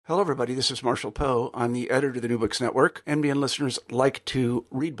Hello, everybody. This is Marshall Poe. I'm the editor of the New Books Network. NBN listeners like to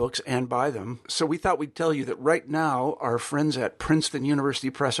read books and buy them. So we thought we'd tell you that right now, our friends at Princeton University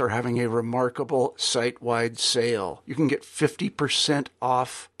Press are having a remarkable site-wide sale. You can get 50%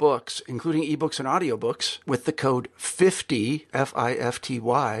 off books, including ebooks and audiobooks, with the code 50,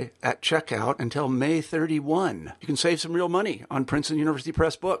 F-I-F-T-Y, at checkout until May 31. You can save some real money on Princeton University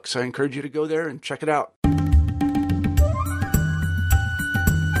Press books. I encourage you to go there and check it out.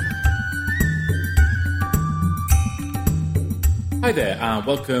 Hi there, and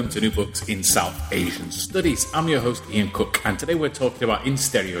welcome to New Books in South Asian Studies. I'm your host, Ian Cook, and today we're talking about In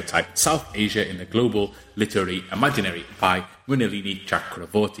Stereotype, South Asia in the Global Literary Imaginary by Mrinalini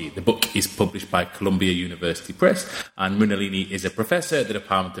Chakravorty. The book is published by Columbia University Press, and Mrinalini is a professor at the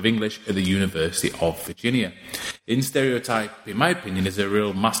Department of English at the University of Virginia. In Stereotype, in my opinion, is a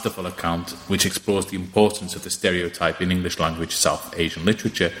real masterful account which explores the importance of the stereotype in English language South Asian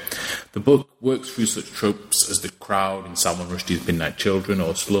literature. The book works through such tropes as the crowd in Salman Rushdie's Midnight Children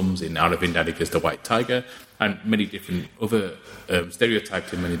or slums in Aravind Adiga's The White Tiger, and many different other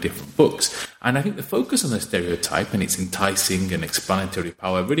stereotypes in many different books. And I think the focus on the stereotype and its enticing and explanatory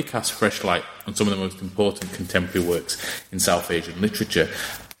power really casts fresh light on some of the most important contemporary works in South Asian literature.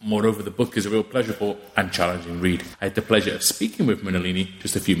 Moreover, the book is a real pleasurable and challenging read. I had the pleasure of speaking with Mrinalini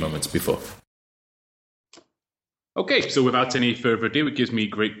just a few moments before. Okay, so without any further ado, it gives me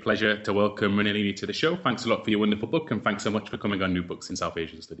great pleasure to welcome Mrinalini to the show. Thanks a lot for your wonderful book, and thanks so much for coming on New Books in South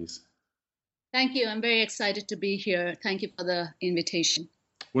Asian Studies. Thank you. I'm very excited to be here. Thank you for the invitation.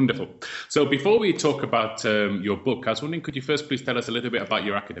 Wonderful. So before we talk about your book, I was wondering, could you first please tell us a little bit about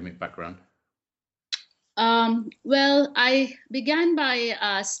your academic background? Well, I began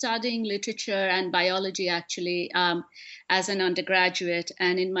by studying literature and biology, actually, as an undergraduate.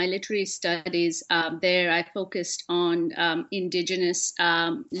 And in my literary studies there, I focused on indigenous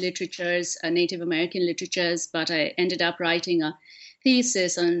literatures, Native American literatures, but I ended up writing a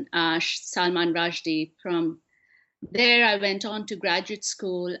thesis on Salman Rushdie. From there, I went on to graduate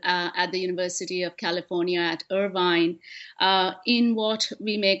school at the University of California at Irvine in what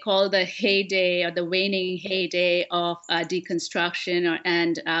we may call the heyday or the waning heyday of deconstruction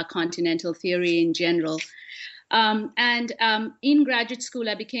and continental theory in general. In graduate school,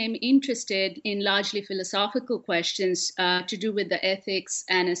 I became interested in largely philosophical questions to do with the ethics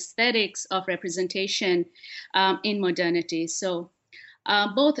and aesthetics of representation in modernity. So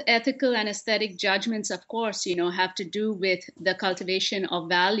both ethical and aesthetic judgments, of course, have to do with the cultivation of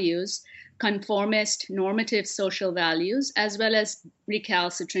values, conformist, normative social values, as well as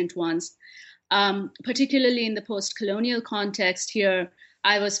recalcitrant ones. Particularly in the post-colonial context here,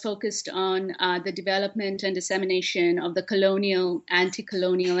 I was focused on the development and dissemination of the colonial,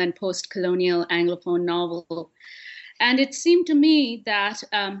 anti-colonial, and post-colonial Anglophone novel. And it seemed to me that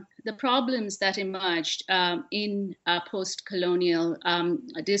the problems that emerged in post-colonial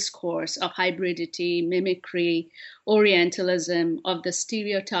discourse of hybridity, mimicry, Orientalism, of the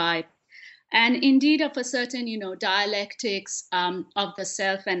stereotype, and indeed of a certain, dialectics of the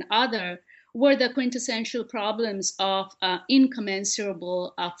self and other, were the quintessential problems of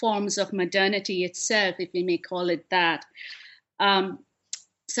incommensurable forms of modernity itself, if we may call it that.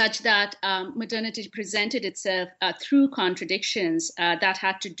 Such that modernity presented itself through contradictions that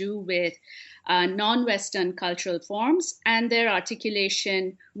had to do with non-Western cultural forms and their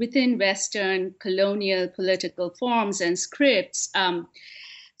articulation within Western colonial political forms and scripts.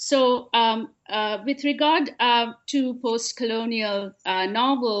 With regard to post-colonial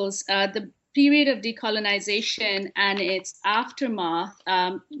novels, the period of decolonization and its aftermath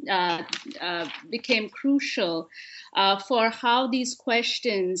became crucial for how these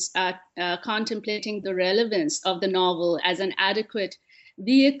questions, contemplating the relevance of the novel as an adequate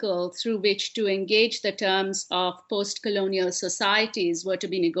vehicle through which to engage the terms of post-colonial societies, were to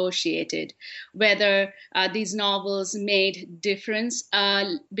be negotiated, whether these novels made difference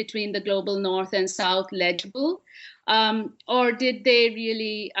between the global North and South legible, or did they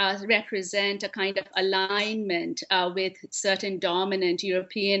really represent a kind of alignment with certain dominant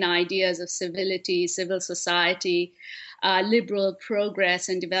European ideas of civility, civil society, liberal progress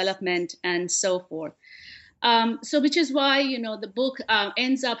and development, and so forth. Which is why, the book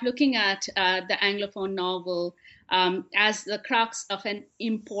ends up looking at the Anglophone novel as the crux of an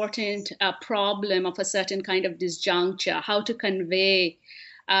important problem of a certain kind of disjuncture, how to convey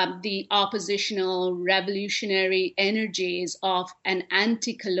the oppositional revolutionary energies of an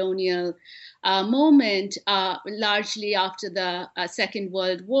anti-colonial moment, largely after the Second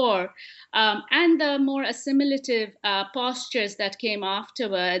World War, and the more assimilative postures that came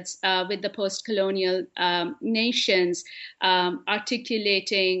afterwards with the post-colonial nations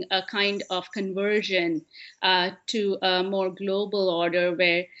articulating a kind of conversion to a more global order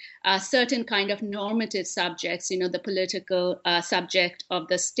where certain kind of normative subjects, the political subject of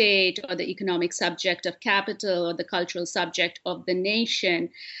the state or the economic subject of capital or the cultural subject of the nation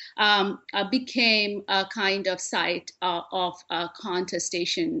became a kind of site of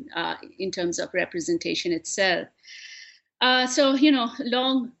contestation in terms of representation itself.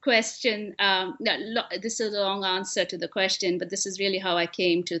 Long question. This is a long answer to the question, but this is really how I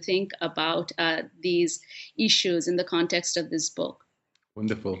came to think about these issues in the context of this book.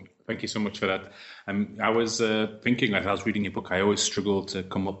 Wonderful. Thank you so much for that. I was thinking as I was reading your book, I always struggle to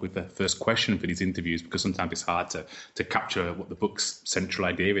come up with the first question for these interviews because sometimes it's hard to capture what the book's central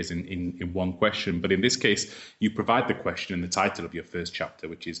idea is in one question. But in this case, you provide the question in the title of your first chapter,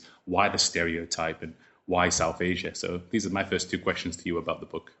 which is why the stereotype and why South Asia? So these are my first two questions to you about the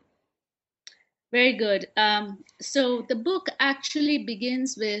book. Very good. So the book actually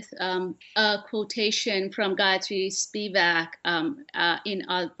begins with a quotation from Gayatri Spivak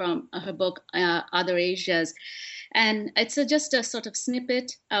from her book, Other Asias. And it's just a sort of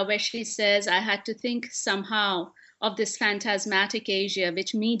snippet where she says, I had to think somehow of this phantasmatic Asia,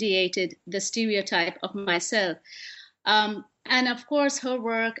 which mediated the stereotype of myself. And of course, her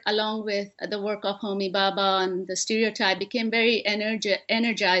work, along with the work of Homi Bhabha and the stereotype, became very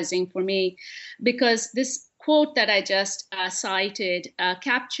energizing for me because this quote that I just cited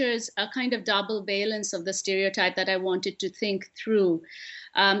captures a kind of double valence of the stereotype that I wanted to think through.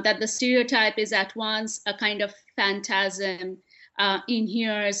 That the stereotype is at once a kind of phantasm,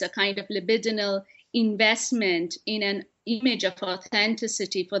 inheres a kind of libidinal investment in an image of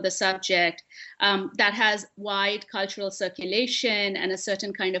authenticity for the subject that has wide cultural circulation and a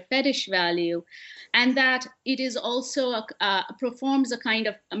certain kind of fetish value, and that it is also performs a kind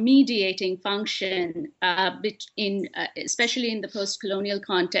of a mediating function especially in the post-colonial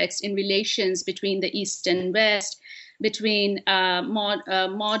context, in relations between the East and West, between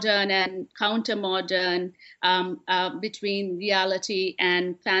modern and counter-modern, between reality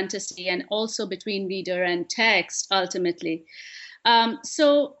and fantasy, and also between reader and text, ultimately.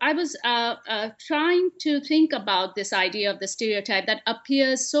 So I was trying to think about this idea of the stereotype that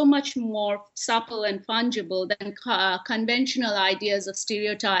appears so much more supple and fungible than conventional ideas of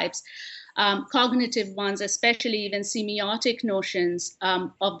stereotypes, cognitive ones, especially even semiotic notions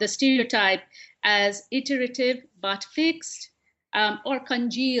of the stereotype as iterative but fixed, or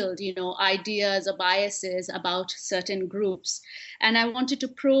congealed, ideas or biases about certain groups. And I wanted to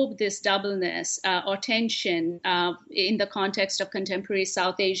probe this doubleness or tension in the context of contemporary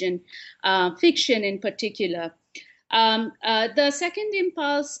South Asian fiction in particular. The second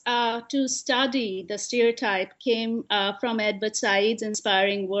impulse to study the stereotype came from Edward Said's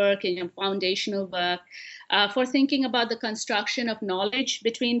inspiring work and foundational work for thinking about the construction of knowledge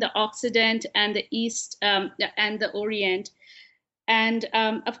between the Occident and the East and the Orient. And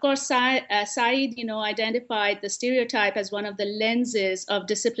of course, Said, identified the stereotype as one of the lenses of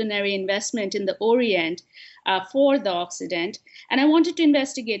disciplinary investment in the Orient for the Occident. And I wanted to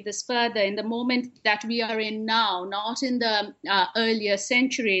investigate this further in the moment that we are in now, not in the earlier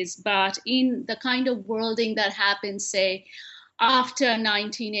centuries, but in the kind of worlding that happened, say, after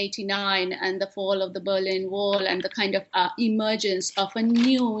 1989 and the fall of the Berlin Wall and the kind of emergence of a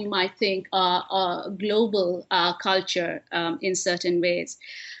new, we might think, global culture in certain ways.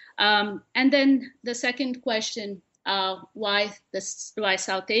 And then the second question, why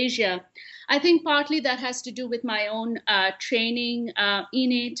South Asia? I think partly that has to do with my own training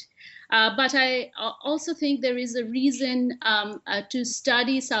in it. But I also think there is a reason to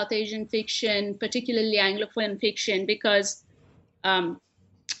study South Asian fiction, particularly Anglophone fiction, because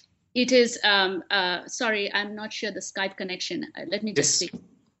it is, sorry, I'm not sure the Skype connection. Let me just see.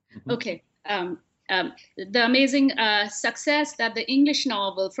 Okay. The amazing success that the English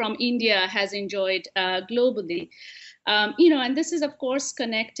novel from India has enjoyed globally. And this is, of course,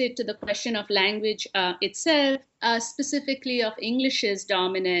 connected to the question of language itself, specifically of English's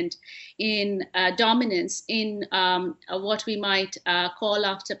dominance in what we might call,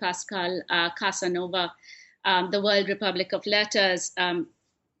 after Pascal Casanova, the World Republic of Letters,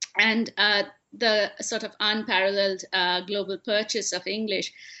 and the sort of unparalleled global purchase of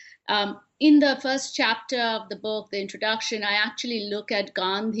English. In the first chapter of the book, the introduction, I actually look at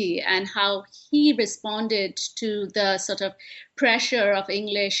Gandhi and how he responded to the sort of pressure of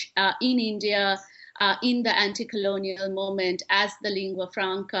English in India in the anti-colonial moment as the lingua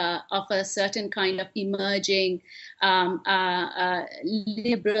franca of a certain kind of emerging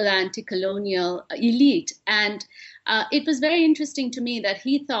liberal anti-colonial elite. And it was very interesting to me that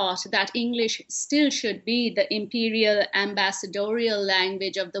he thought that English still should be the imperial ambassadorial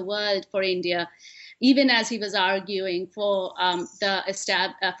language of the world for India, even as he was arguing for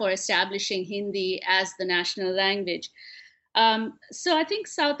establishing Hindi as the national language. So I think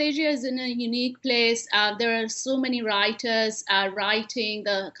South Asia is in a unique place. There are so many writers writing.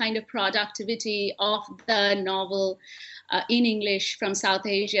 The kind of productivity of the novel in English from South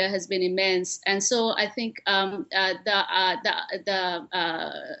Asia has been immense, and so I think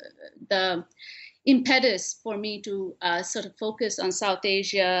the impetus for me to sort of focus on South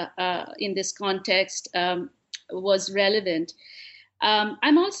Asia in this context was relevant.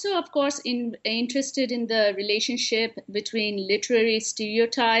 I'm also, of course, interested in the relationship between literary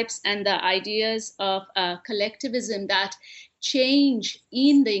stereotypes and the ideas of collectivism that change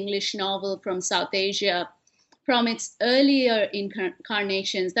in the English novel from South Asia from its earlier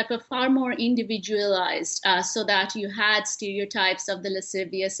incarnations that were far more individualized, so that you had stereotypes of the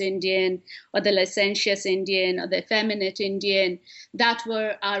lascivious Indian or the licentious Indian or the effeminate Indian that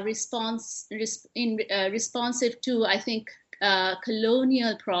were responsive to, I think,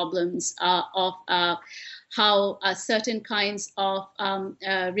 colonial problems of how certain kinds of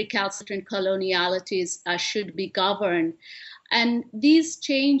recalcitrant colonialities should be governed. And these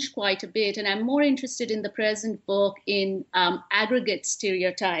change quite a bit. And I'm more interested in the present book in aggregate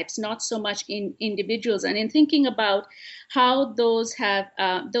stereotypes, not so much in individuals, and in thinking about how those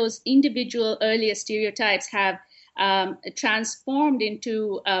individual earlier stereotypes have transformed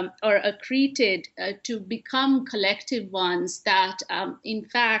into or accreted to become collective ones that in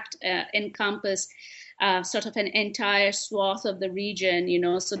fact encompass sort of an entire swath of the region,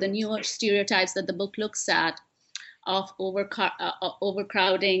 so the newer stereotypes that the book looks at of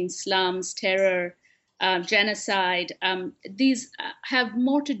overcrowding, slums, terror, genocide. These have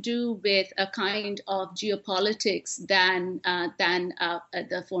more to do with a kind of geopolitics than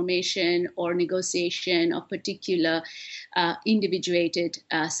the formation or negotiation of particular individuated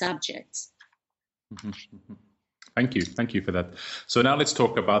subjects. Thank you for that. So now let's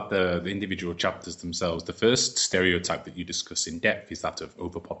talk about the individual chapters themselves. The first stereotype that you discuss in depth is that of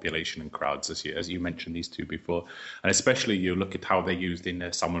overpopulation and crowds, as you mentioned these two before, and especially you look at how they're used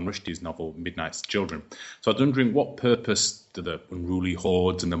in Salman Rushdie's novel Midnight's Children. So I was wondering, what purpose do the unruly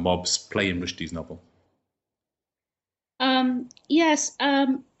hordes and the mobs play in Rushdie's novel? Yes,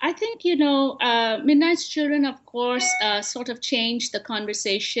 I think, Midnight's Children, of course, sort of changed the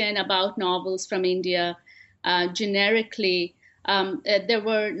conversation about novels from India. Generically, there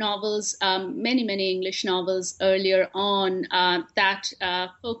were novels, many English novels earlier on that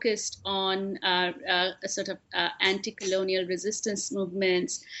focused on a sort of anti-colonial resistance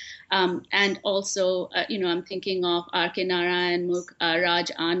movements, and also, I'm thinking of R.K. Narayan Mukh,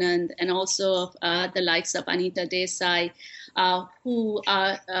 Raj Anand, and also of the likes of Anita Desai, who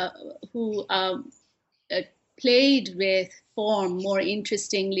played with form more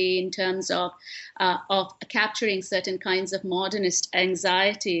interestingly in terms of capturing certain kinds of modernist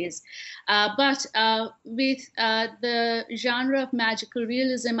anxieties. But with the genre of magical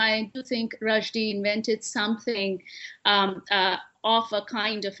realism, I do think Rushdie invented something of a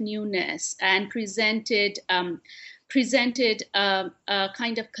kind of newness and presented a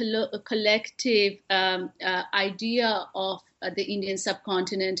kind of collective idea of the Indian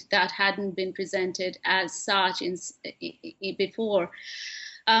subcontinent that hadn't been presented as such before.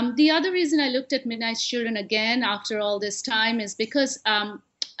 The other reason I looked at Midnight's Children again after all this time is because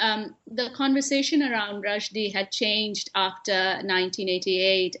the conversation around Rushdie had changed after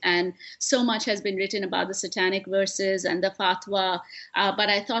 1988, and so much has been written about the satanic verses and the fatwa. But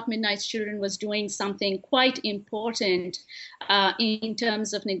I thought Midnight's Children was doing something quite important in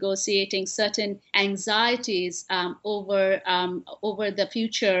terms of negotiating certain anxieties over the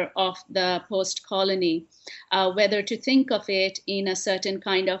future of the post-colony, whether to think of it in a certain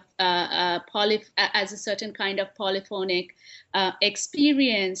kind of as a certain kind of polyphonic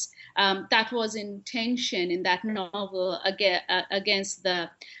experience that was in tension in that novel against the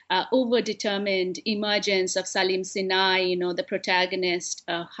overdetermined emergence of Salim Sinai, the protagonist,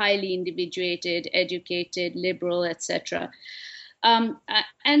 highly individuated, educated, liberal, etc.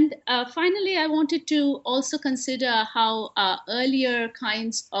 And finally, I wanted to also consider how earlier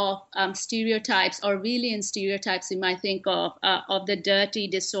kinds of stereotypes, or Orwellian stereotypes, you might think of the dirty,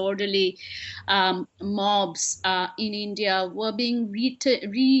 disorderly mobs in India, were being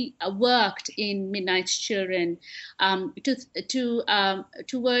reworked in Midnight's Children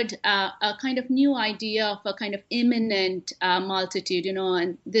toward a kind of new idea of a kind of imminent multitude,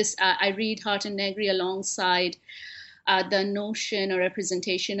 and this I read Hardt and Negri alongside the notion or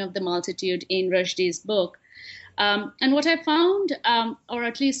representation of the multitude in Rushdie's book. And what I found, or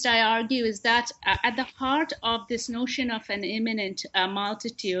at least I argue, is that at the heart of this notion of an imminent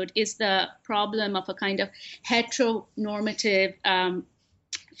multitude is the problem of a kind of heteronormative,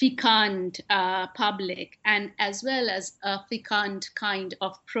 fecund public, and as well as a fecund kind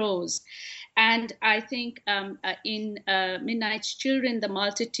of prose. And I think in Midnight's Children, the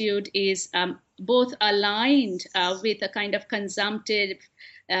multitude is both aligned with a kind of consumptive,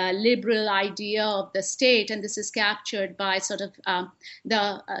 liberal idea of the state, and this is captured by sort of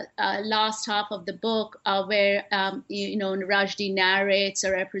the last half of the book, where Rushdie narrates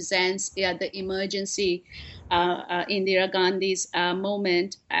or represents the emergency Indira Gandhi's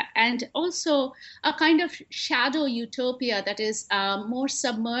moment, and also a kind of shadow utopia that is more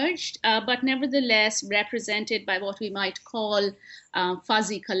submerged, but nevertheless represented by what we might call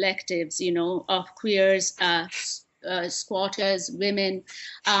fuzzy collectives, of queers, squatters, women,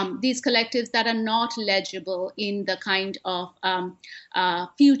 these collectives that are not legible in the kind of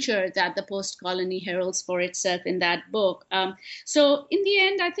future that the post-colony heralds for itself in that book. So in the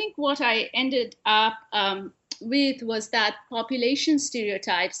end, I think what I ended up with was that population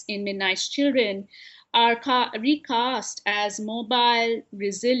stereotypes in Midnight's Children are recast as mobile,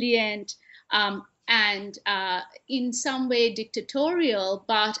 resilient, and in some way dictatorial,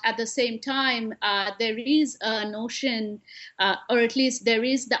 but at the same time, there is a notion, or at least there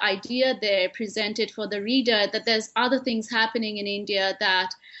is the idea there presented for the reader that there's other things happening in India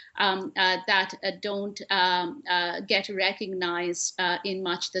that don't get recognized in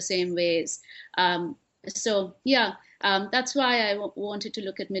much the same ways. That's why I wanted to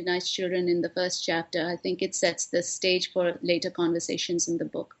look at Midnight's Children in the first chapter. I think it sets the stage for later conversations in the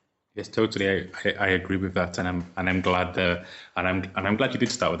book. Yes, totally. I agree with that, and I'm glad I'm glad you did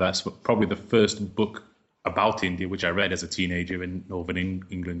start with that. It's probably the first book about India which I read as a teenager in northern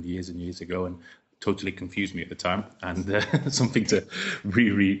England years and years ago, and totally confused me at the time, and something to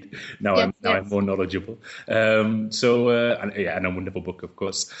reread. Now I'm more knowledgeable. And a wonderful book, of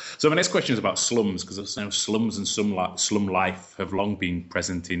course. So my next question is about slums, because slums and slum life have long been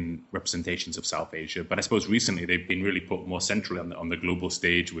present in representations of South Asia, but I suppose recently they've been really put more centrally on the global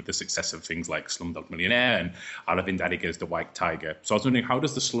stage with the success of things like Slumdog Millionaire and Aravind Adiga's The White Tiger. So I was wondering, how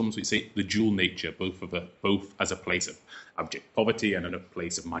does the slums, we say, the dual nature, both as a place of abject poverty and a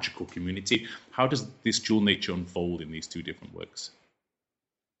place of magical community, how does this dual nature unfold in these two different works?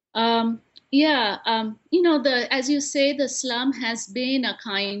 As you say, the slum has been a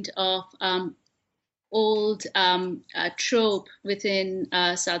kind of old trope within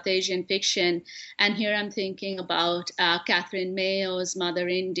South Asian fiction, and here I'm thinking about Catherine Mayo's Mother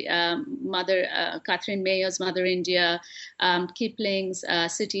India, Kipling's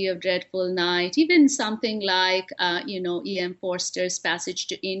City of Dreadful Night, even something like E.M. Forster's Passage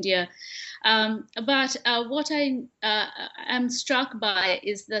to India. But what I am struck by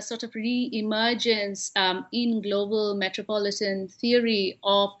is the sort of re-emergence in global metropolitan theory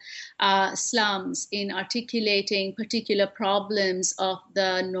of slums in articulating particular problems of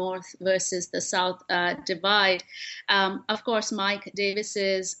the North versus the South divide. Of course, Mike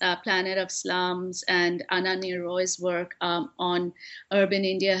Davis's Planet of Slums and Ananya Roy's work on urban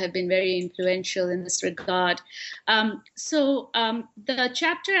India have been very influential in this regard. The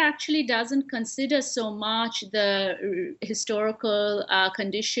chapter actually doesn't consider so much the historical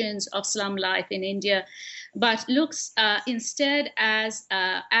conditions of slum life in India, but looks instead at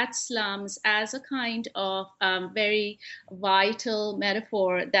slums as a kind of very vital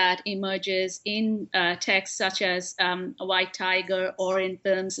metaphor that emerges in texts such as White Tiger, or in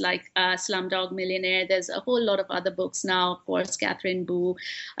films like Slumdog Millionaire. There's a whole lot of other books now, of course, Catherine Boo,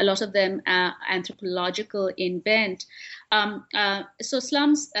 a lot of them anthropological in bent.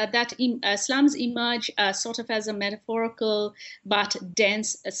 Slums emerge sort of as a metaphorical but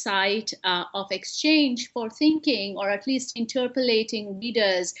dense site of exchange for thinking, or at least interpolating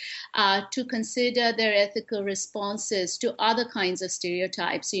readers to consider their ethical responses to other kinds of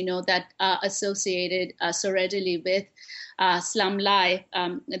stereotypes, that are associated so readily with slum life,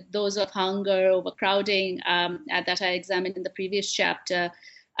 those of hunger, overcrowding that I examined in the previous chapter,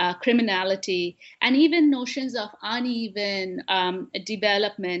 criminality, and even notions of uneven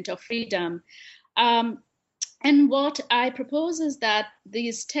development or freedom. And what I propose is that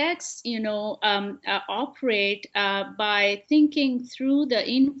these texts, operate by thinking through the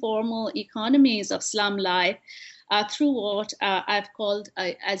informal economies of slum life through what I've called,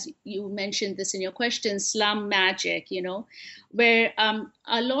 as you mentioned this in your question, slum magic, where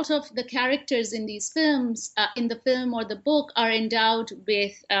a lot of the characters in these films, in the film or the book, are endowed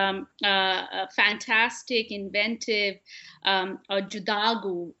with fantastic, inventive, or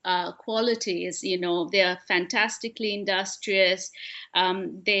judagu qualities. They are fantastically industrious.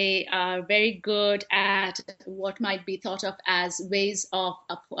 They are very good at what might be thought of as ways of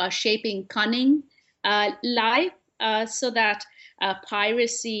shaping cunning life, so that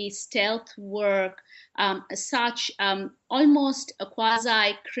piracy, stealth work, such almost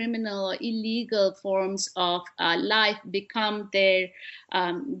quasi-criminal or illegal forms of life become their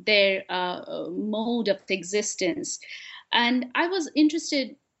mode of existence. And I was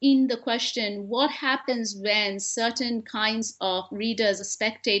interested in the question, what happens when certain kinds of readers or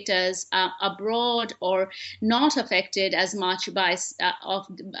spectators abroad or not affected as much by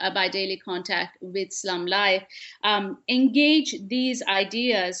daily contact with slum life engage these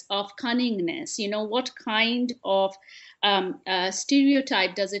ideas of cunningness? What kind of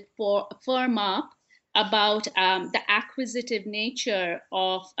stereotype does it firm up about the acquisitive nature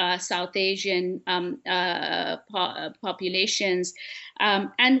of South Asian populations,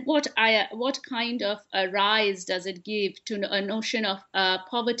 and what kind of a rise does it give to a notion of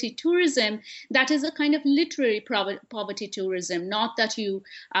poverty tourism that is a kind of literary poverty tourism, not that you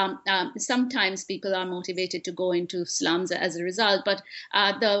sometimes people are motivated to go into slums as a result, but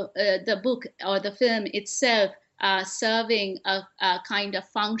the book or the film itself serving a kind of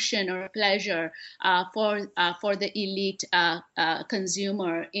function or pleasure for the elite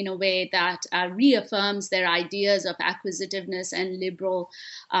consumer in a way that reaffirms their ideas of acquisitiveness and liberal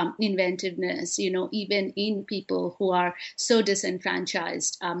inventiveness, even in people who are so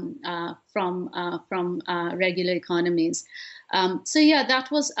disenfranchised from regular economies. That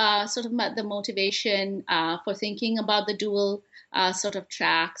was sort of the motivation for thinking about the dual sort of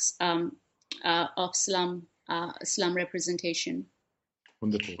tracks of slum representation.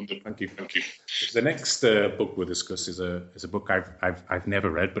 Wonderful, thank you. The next book we'll discuss is a book I've never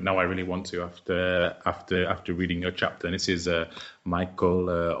read, but now I really want to after reading your chapter. And this is Michael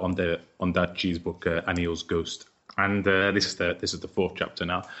Ondaatje's book, Anil's Ghost. And this is the fourth chapter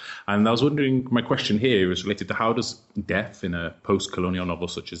now. And I was wondering, my question here is related to how does death in a post-colonial novel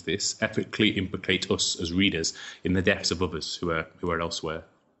such as this ethically implicate us as readers in the deaths of others who are elsewhere?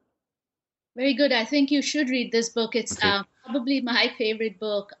 Very good. I think you should read this book. It's probably my favorite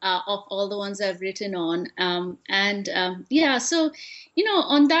book of all the ones I've written on. So,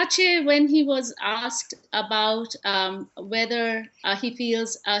 Ondaatje, when he was asked about whether he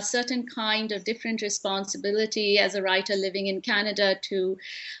feels a certain kind of different responsibility as a writer living in Canada to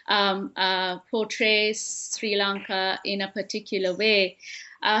portray Sri Lanka in a particular way,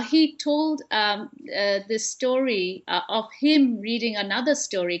 he told this story of him reading another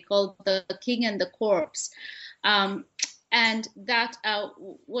story called The King and the Corpse. And that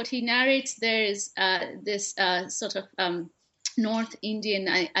what he narrates there is this sort of North Indian,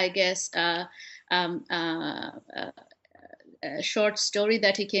 I guess, short story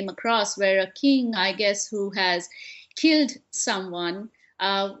that he came across where a king, I guess, who has killed someone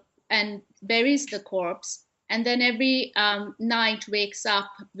and buries the corpse, and then every night wakes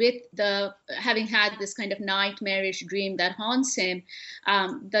up with having had this kind of nightmarish dream that haunts him,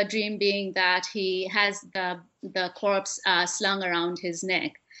 the dream being that he has the corpse slung around his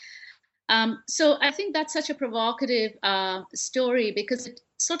neck. So I think that's such a provocative story because it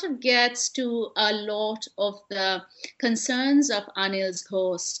sort of gets to a lot of the concerns of Anil's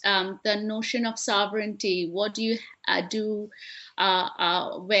Ghost, the notion of sovereignty. What do you do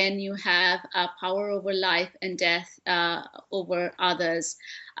when you have power over life and death over others?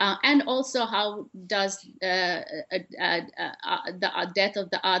 And also, how does the death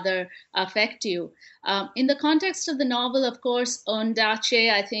of the other affect you? In the context of the novel, of course,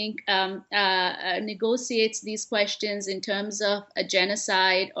 Ondaatje, I think, negotiates these questions in terms of a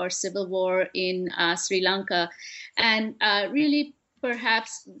genocide or civil war in Sri Lanka, and really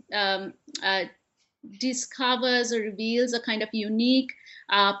perhaps discovers or reveals a kind of unique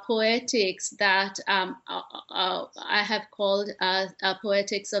poetics that I have called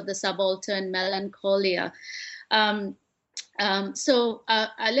poetics of the subaltern melancholia.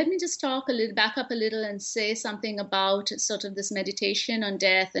 Let me just back up a little and say something about sort of this meditation on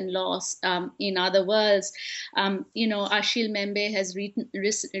death and loss in other worlds. Achille Mbembe has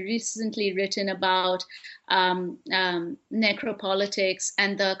recently written about necropolitics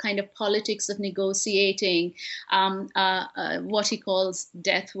and the kind of politics of negotiating what he calls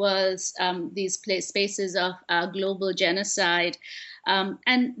death worlds, these spaces of global genocide.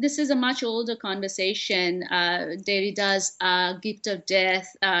 And this is a much older conversation. Derrida's Gift of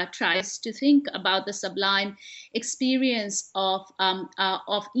Death tries to think about the sublime experience of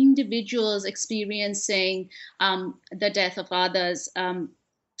individuals experiencing the death of others.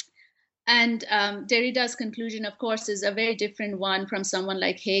 And Derrida's conclusion, of course, is a very different one from someone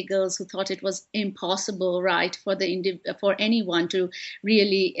like Hegel's, who thought it was impossible, right, for anyone to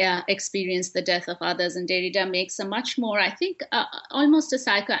really experience the death of others. And Derrida makes a much more, I think, almost a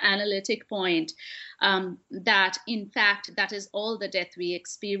psychoanalytic point that, in fact, that is all the death we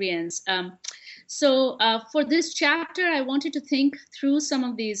experience. So for this chapter, I wanted to think through some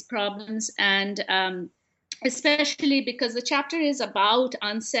of these problems and especially because the chapter is about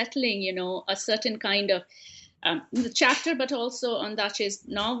unsettling, a certain kind of the chapter, but also Ondaatje's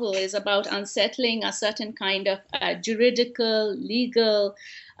novel is about unsettling a certain kind of juridical, legal,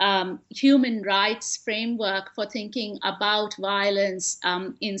 human rights framework for thinking about violence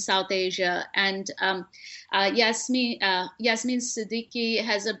in South Asia. And Yasmin Siddiqui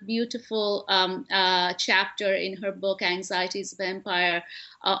has a beautiful chapter in her book, Anxieties of Empire,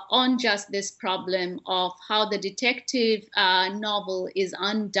 on just this problem of how the detective novel is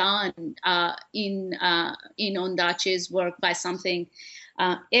undone in Ondaatje's work by something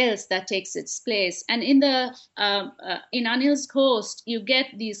else that takes its place. And in Anil's Ghost, you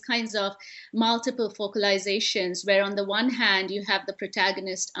get these kinds of multiple focalizations, where on the one hand, you have the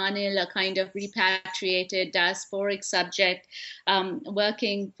protagonist, Anil, a kind of repatriated diasporic subject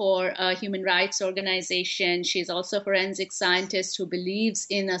working for a human rights organization. She's also a forensic scientist who believes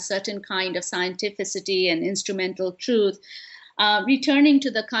in a certain kind of scientificity and instrumental truth, returning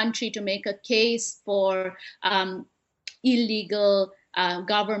to the country to make a case for illegal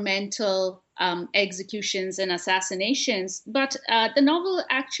governmental executions and assassinations. But the novel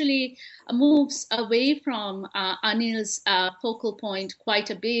actually moves away from Anil's focal point quite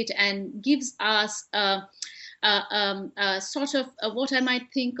a bit and gives us sort of what I might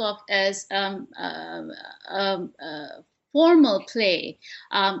think of as formal play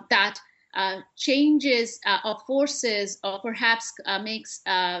that changes or forces or perhaps makes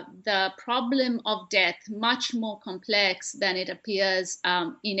the problem of death much more complex than it appears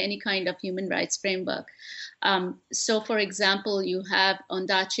in any kind of human rights framework. So, for example, you have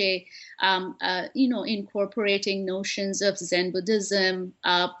Ondaatje, incorporating notions of Zen Buddhism,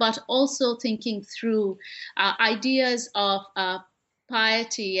 but also thinking through ideas of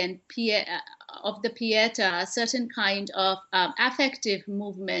piety and of the pieta, a certain kind of affective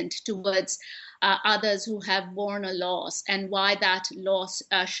movement towards others who have borne a loss, and why that loss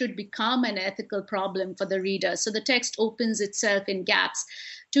should become an ethical problem for the reader. So the text opens itself in gaps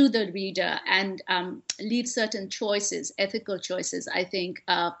to the reader and leaves certain choices, ethical choices, I think,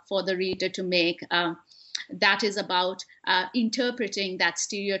 for the reader to make. That is about interpreting that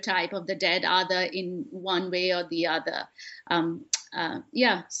stereotype of the dead other in one way or the other.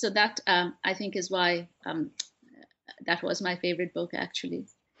 So that I think is why that was my favorite book, actually.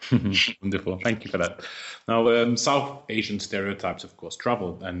 Wonderful. Thank you for that. Now, South Asian stereotypes, of course,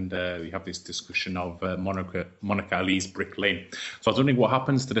 travel, and we have this discussion of Monica Ali's Brick Lane. So I was wondering what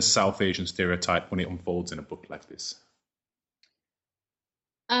happens to the South Asian stereotype when it unfolds in a book like this?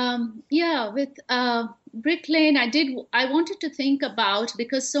 With Brick Lane, I wanted to think about,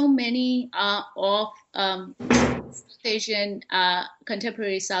 because so many of Asian,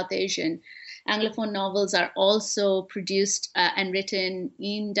 contemporary South Asian Anglophone novels are also produced and written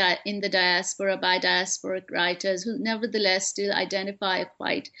in the diaspora by diasporic writers who nevertheless still identify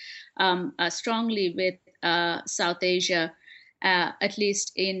quite strongly with South Asia. At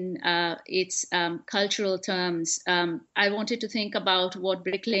least in its cultural terms. I wanted to think about what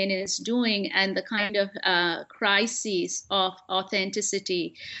Brick Lane is doing and the kind of crises of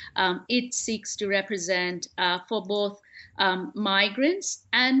authenticity it seeks to represent for both migrants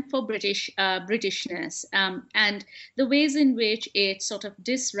and for Britishness, and the ways in which it sort of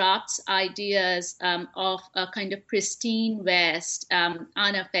disrupts ideas of a kind of pristine West,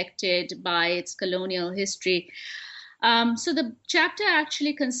 unaffected by its colonial history. So the chapter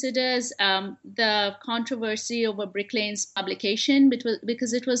actually considers the controversy over Brick Lane's publication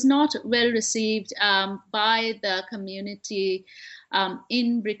because it was not well received by the community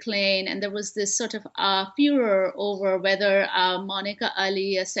in Brick Lane, and there was this sort of furor over whether Monica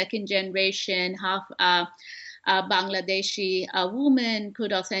Ali, a second generation half Bangladeshi woman,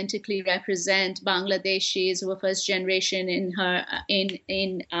 could authentically represent Bangladeshis who were first generation in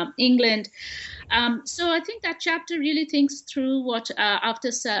England. So I think that chapter really thinks through what,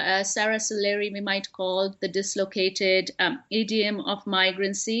 after Sarah Saleri, we might call the dislocated idiom of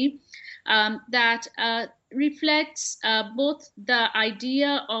migrancy, that reflects both the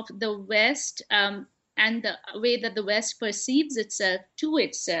idea of the West and the way that the West perceives itself to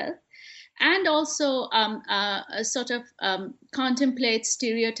itself, and also sort of contemplates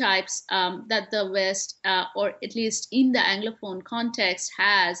stereotypes that the West, or at least in the Anglophone context,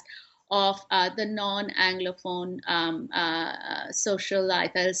 has of the non-Anglophone social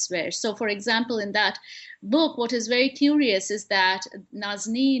life elsewhere. So, for example, in that book, what is very curious is that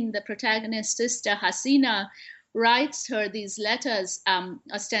Nazneen, the protagonist's sister Hasina, writes her these letters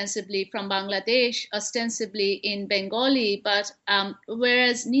ostensibly from Bangladesh, ostensibly in Bengali, but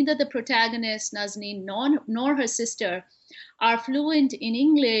whereas neither the protagonist, Nazneen, nor her sister are fluent in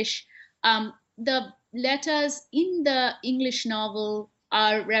English, the letters in the English novel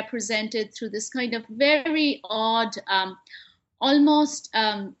are represented through this kind of very odd, almost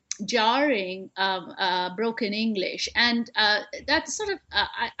jarring broken English. And that's sort of,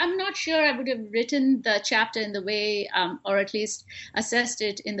 I'm not sure I would have written the chapter in the way, or at least assessed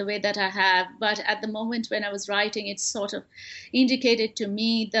it in the way that I have. But at the moment when I was writing, it sort of indicated to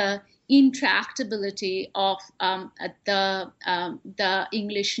me the intractability of the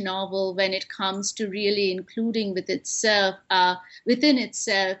English novel when it comes to really including within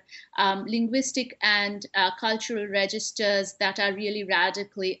itself linguistic and cultural registers that are really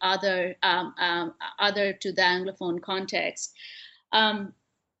radically other to the Anglophone context.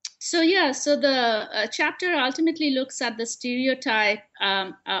 So the chapter ultimately looks at the stereotype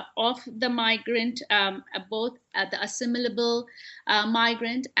of the migrant, both the assimilable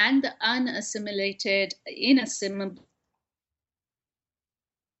migrant and the unassimilated, inassimilable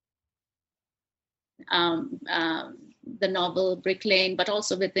the novel Brick Lane, but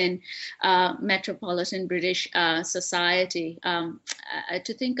also within metropolitan British society,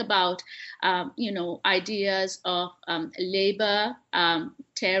 to think about, ideas of labor,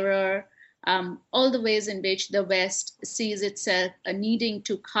 terror, all the ways in which the West sees itself needing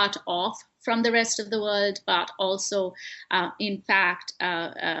to cut off from the rest of the world, but also, in fact,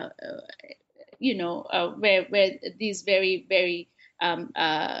 where these very, very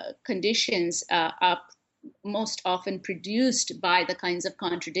conditions are most often produced by the kinds of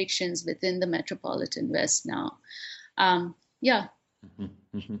contradictions within the metropolitan West now. Mm-hmm,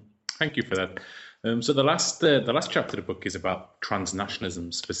 mm-hmm. Thank you for that. So the last chapter of the book is about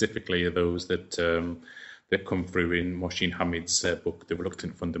transnationalism, specifically those that come through in Mohsin Hamid's book, The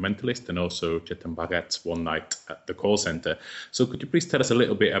Reluctant Fundamentalist, and also Chetan Bhagat's One Night at the Call Centre. So could you please tell us a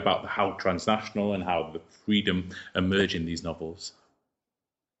little bit about how transnational and how the freedom emerge in these novels?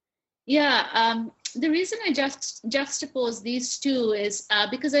 Yeah, the reason I just juxtapose these two is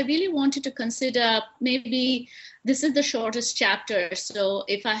because I really wanted to consider, maybe this is the shortest chapter, so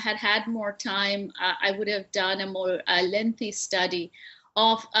if I had had more time, I would have done a more lengthy study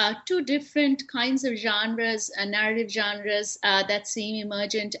of two different kinds of genres, narrative genres that seem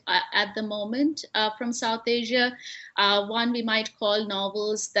emergent at the moment from South Asia. One we might call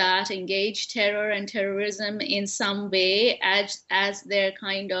novels that engage terror and terrorism in some way as their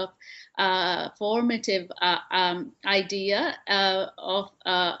kind of formative idea of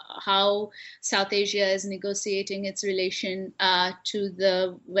how South Asia is negotiating its relation to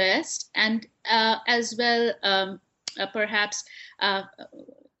the West, and as well perhaps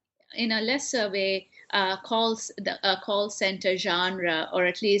in a lesser way call center genre, or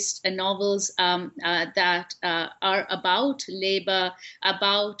at least novels that are about labor,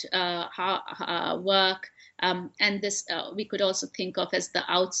 about work. And this we could also think of as the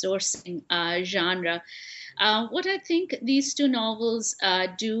outsourcing genre. What I think these two novels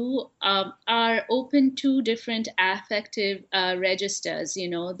do are open two different affective registers.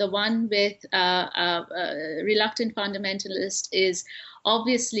 The one with Reluctant Fundamentalist is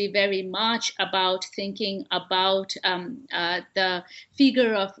obviously very much about thinking about the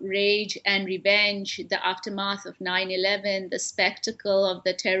figure of rage and revenge, the aftermath of 9/11, the spectacle of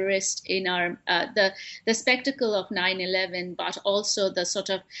the terrorist in our, the spectacle of 9/11, but also the sort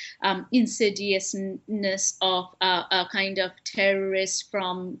of insidiousness of a kind of terrorist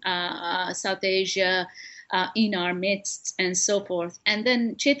from South Asia, in our midst, and so forth. And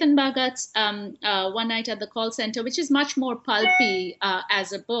then Chetan Bhagat's One Night at the Call Center, which is much more pulpy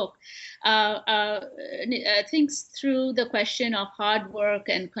as a book, thinks through the question of hard work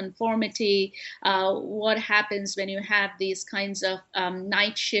and conformity, what happens when you have these kinds of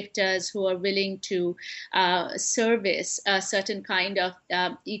night shifters who are willing to service a certain kind of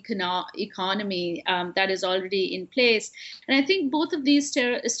economy that is already in place. And I think both of these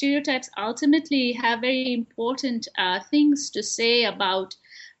stereotypes ultimately have very important things to say about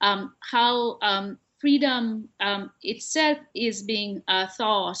how freedom itself is being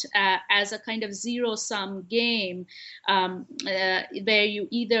thought as a kind of zero-sum game where you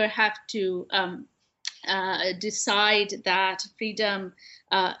either have to decide that freedom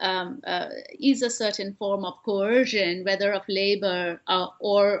is a certain form of coercion, whether of labor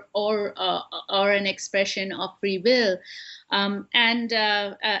or an expression of free will. And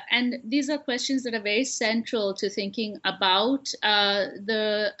these are questions that are very central to thinking about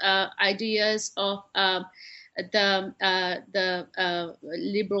the ideas of the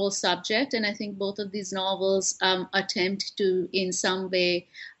liberal subject. And I think both of these novels attempt to, in some way,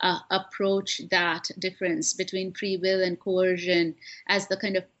 approach that difference between free will and coercion as the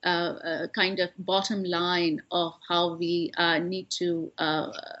kind of bottom line of how we need to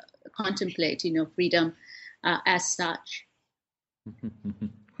contemplate, freedom as such.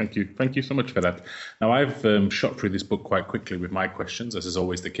 Thank you so much for that. Now, I've shot through this book quite quickly with my questions, as is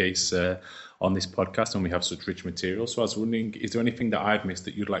always the case on this podcast when we have such rich material. So I was wondering, is there anything that I've missed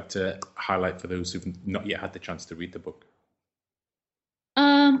that you'd like to highlight for those who've not yet had the chance to read the book?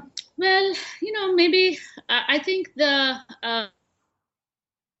 Well, maybe I think the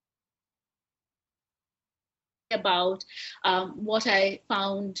about what I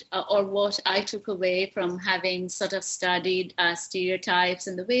found or what I took away from having sort of studied stereotypes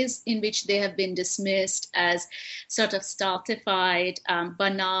and the ways in which they have been dismissed as sort of stultified,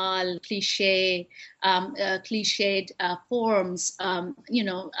 banal, cliched forms,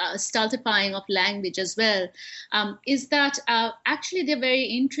 stultifying of language as well, is that actually they're very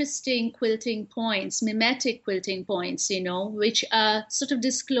interesting quilting points, mimetic quilting points, which sort of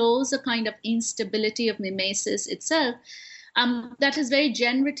disclose a kind of instability of mimesis itself. That is very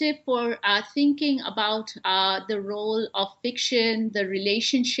generative for thinking about the role of fiction, the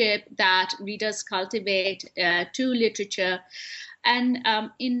relationship that readers cultivate to literature. And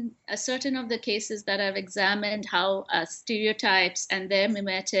in certain of the cases that I've examined, how stereotypes and their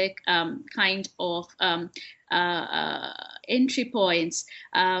mimetic kind of entry points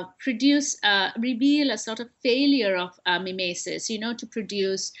reveal a sort of failure of mimesis, to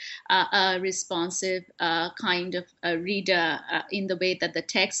produce a responsive kind of reader in the way that the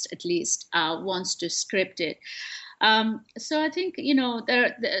text at least wants to script it. So I think, I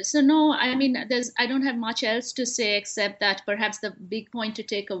don't have much else to say except that perhaps the big point to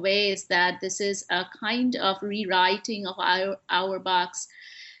take away is that this is a kind of rewriting of Auerbach's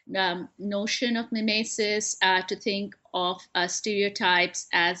notion of mimesis, to think of stereotypes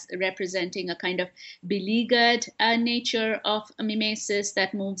as representing a kind of beleaguered nature of mimesis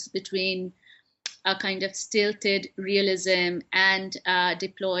that moves between a kind of stilted realism and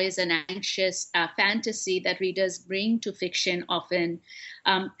deploys an anxious fantasy that readers bring to fiction often,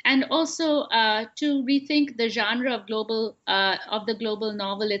 and also to rethink the genre of the global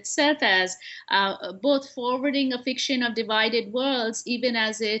novel itself as both forwarding a fiction of divided worlds, even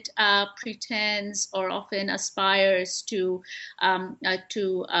as it pretends or often aspires to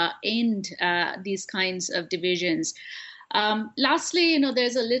end these kinds of divisions. Lastly,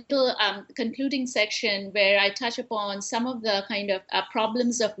 there's a little concluding section where I touch upon some of the kind of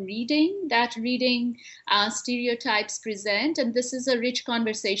problems of reading that reading stereotypes present. And this is a rich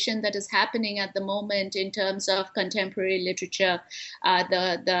conversation that is happening at the moment in terms of contemporary literature,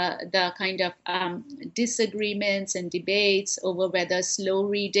 the kind of disagreements and debates over whether slow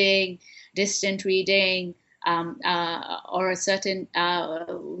reading, distant reading, or a certain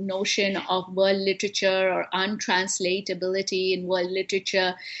notion of world literature or untranslatability in world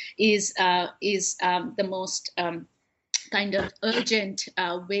literature is the most kind of urgent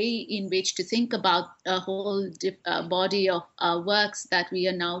way in which to think about a whole body of works that we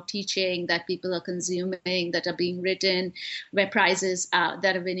are now teaching, that people are consuming, that are being written, where prizes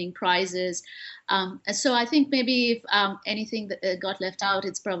that are winning prizes. So I think maybe if anything that got left out,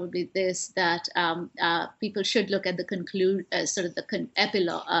 it's probably this, that people should look at the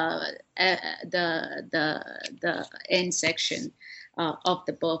epilogue, the end section of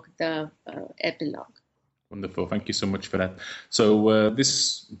the book, the epilogue. Wonderful. Thank you so much for that. So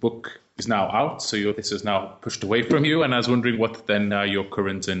this book is now out, so this is now pushed away from you, and I was wondering what then are your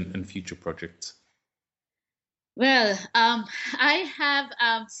current and future projects? Well, I have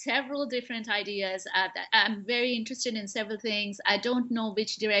several different ideas. I'm very interested in several things. I don't know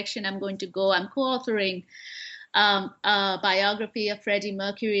which direction I'm going to go. I'm co-authoring a biography of Freddie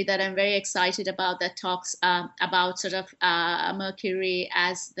Mercury that I'm very excited about, that talks about sort of Mercury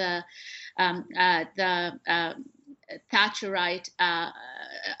as the Thatcherite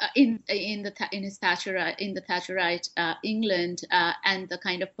in the Thatcherite England, and the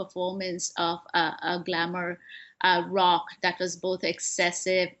kind of performance of a glamour rock that was both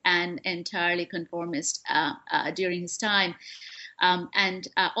excessive and entirely conformist during his time. And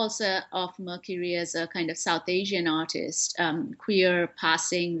also of Mercury as a kind of South Asian artist, queer,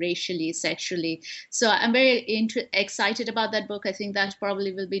 passing, racially, sexually. So I'm very excited about that book. I think that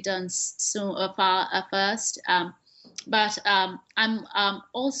probably will be done soon, first. But I'm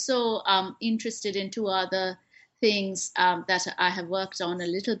also interested in two other things that I have worked on a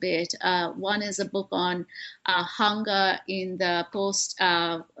little bit. One is a book on hunger in the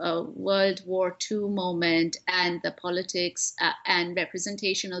post-World War II moment, and the politics and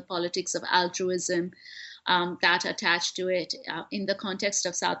representational politics of altruism that attach to it in the context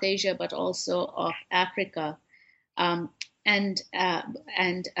of South Asia, but also of Africa. And the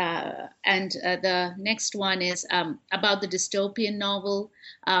next one is about the dystopian novel,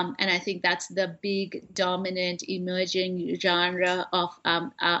 and I think that's the big, dominant, emerging genre of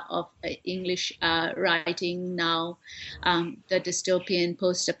English writing now. The dystopian,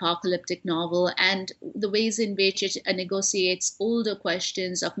 post-apocalyptic novel, and the ways in which it negotiates older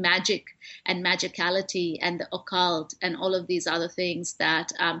questions of magic and magicality and the occult and all of these other things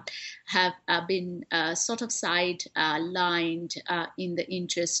that have been sort of sidelined in the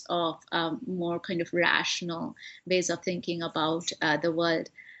interest of more kind of rational ways of thinking about the world.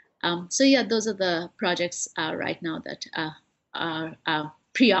 So yeah, those are the projects right now that are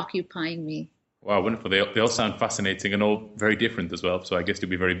preoccupying me. Wow, wonderful. They all sound fascinating and all very different as well. So I guess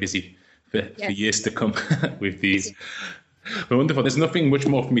you'll be very busy for years to come with these. Well, wonderful. There's nothing much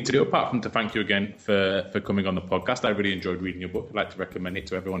more for me to do apart from to thank you again for coming on the podcast. I really enjoyed reading your book. I'd like to recommend it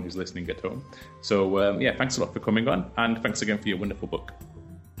to everyone who's listening at home. So, thanks a lot for coming on, and thanks again for your wonderful book.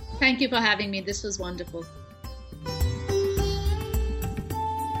 Thank you for having me. This was wonderful.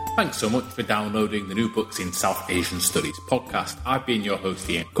 Thanks so much for downloading the New Books in South Asian Studies podcast. I've been your host,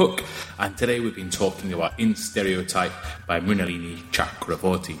 Ian Cook, and today we've been talking about In Stereotype by Mrinalini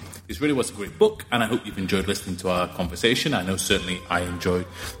Chakravorty. This really was a great book, and I hope you've enjoyed listening to our conversation. I know certainly I enjoyed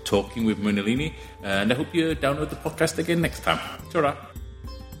talking with Mrinalini, and I hope you download the podcast again next time. Ta-ra.